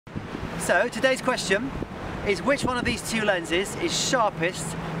So today's question is, which one of these two lenses is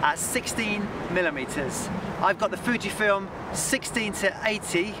sharpest at 16mm? I've got the Fujifilm 16 to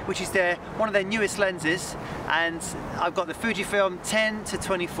 80, which is one of their newest lenses, and I've got the Fujifilm 10 to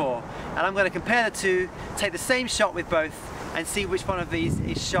 24. And I'm going to compare the two, take the same shot with both, and see which one of these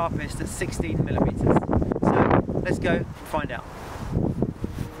is sharpest at 16mm. So let's go and find out.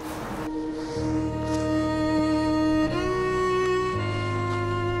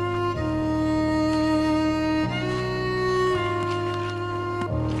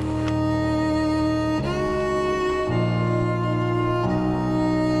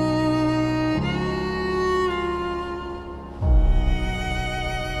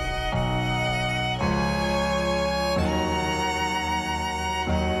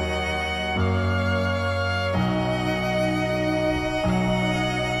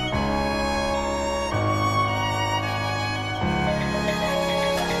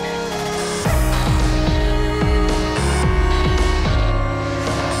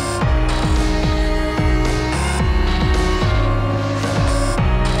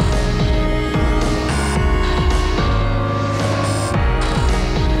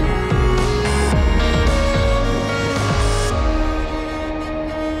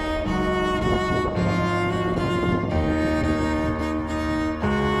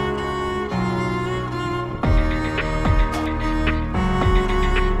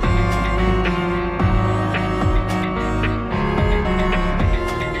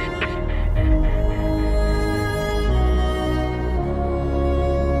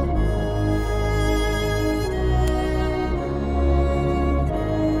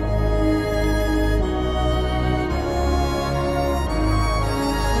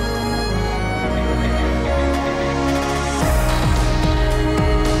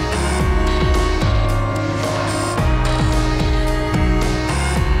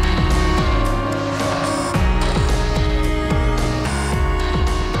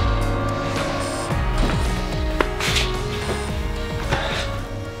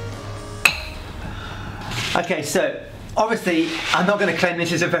 Okay, so obviously I'm not going to claim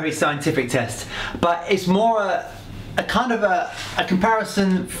this is a very scientific test, but it's more a kind of a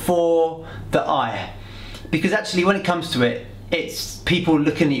comparison for the eye, because actually when it comes to it, it's people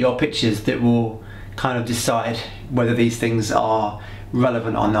looking at your pictures that will kind of decide whether these things are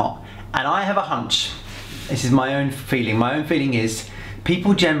relevant or not. And I have a hunch, this is my own feeling is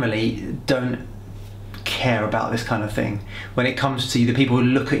people generally don't care about this kind of thing when it comes to the people who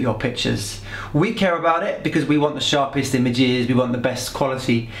look at your pictures. We care about it because we want the sharpest images, we want the best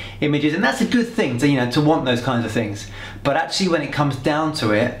quality images, and that's a good thing to, to want those kinds of things. But actually when it comes down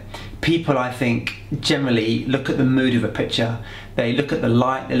to it, people, I think, generally look at the mood of a picture. They look at the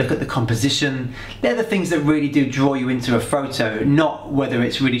light, they look at the composition. They're the things that really do draw you into a photo, not whether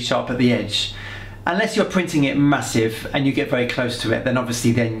it's really sharp at the edge. Unless you're printing it massive and you get very close to it, then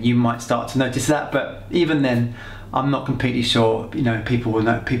obviously then you might start to notice that. But even then, I'm not completely sure, people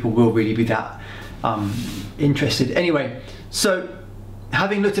will really be that interested. Anyway, so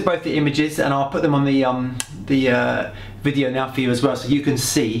having looked at both the images, and I'll put them on the video now for you as well, so you can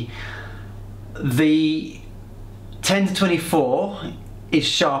see, the 10 to 24 is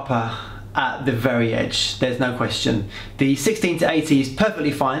sharper at the very edge, there's no question. The 16 to 80 is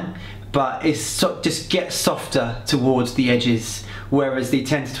perfectly fine, but just gets softer towards the edges, whereas the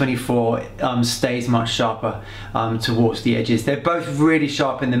 10 to 24 stays much sharper towards the edges. They're both really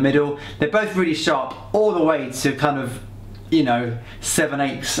sharp in the middle. They're both really sharp all the way to kind of,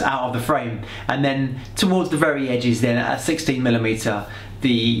 7/8 out of the frame. And then towards the very edges then, at 16mm,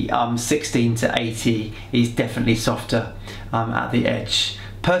 the 16 to 80 is definitely softer at the edge.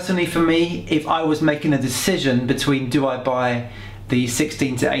 Personally for me, if I was making a decision between do I buy the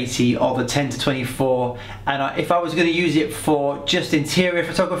 16 to 80 or the 10 to 24, and if I was going to use it for just interior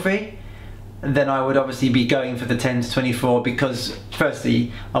photography, then I would obviously be going for the 10 to 24, because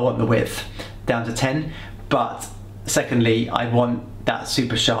firstly I want the width down to 10, but secondly I want that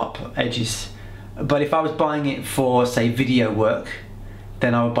super sharp edges. But if I was buying it for, say, video work,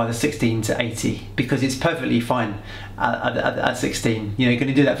 then I would buy the 16 to 80, because it's perfectly fine at 16. You're going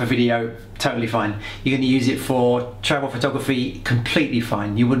to do that for video, totally fine. You're going to use it for travel photography, completely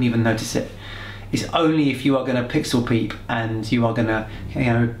fine. You wouldn't even notice it. It's only if you are going to pixel peep and you are going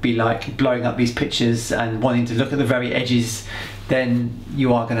to, be like blowing up these pictures and wanting to look at the very edges, then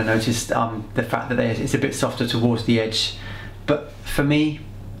you are going to notice the fact that it's a bit softer towards the edge. But for me,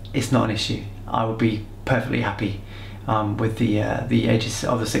 it's not an issue. I would be perfectly happy with the edges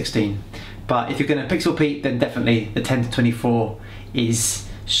of the 16. But if you're going to pixel peep, then definitely the 10 to 24 is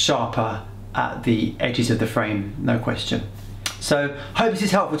sharper at the edges of the frame, no question. So hope this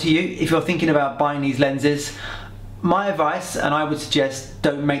is helpful to you if you're thinking about buying these lenses. My advice, and I would suggest,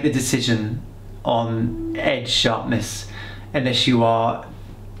 don't make the decision on edge sharpness unless you are,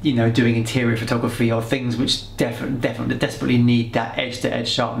 you know, doing interior photography or things which desperately need that edge-to-edge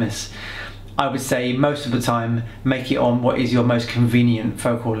sharpness. I would say most of the time make it on what is your most convenient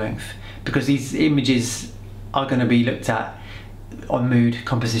focal length, because these images are going to be looked at on mood,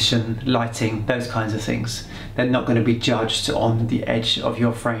 composition, lighting, those kinds of things. They're not going to be judged on the edge of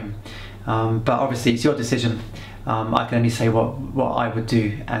your frame. But obviously it's your decision. I can only say what I would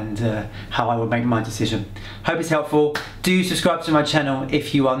do and how I would make my decision. Hope it's helpful. Do subscribe to my channel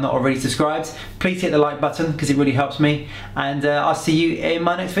if you are not already subscribed. Please hit the like button because it really helps me, and I'll see you in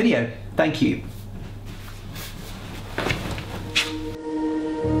my next video. Thank you.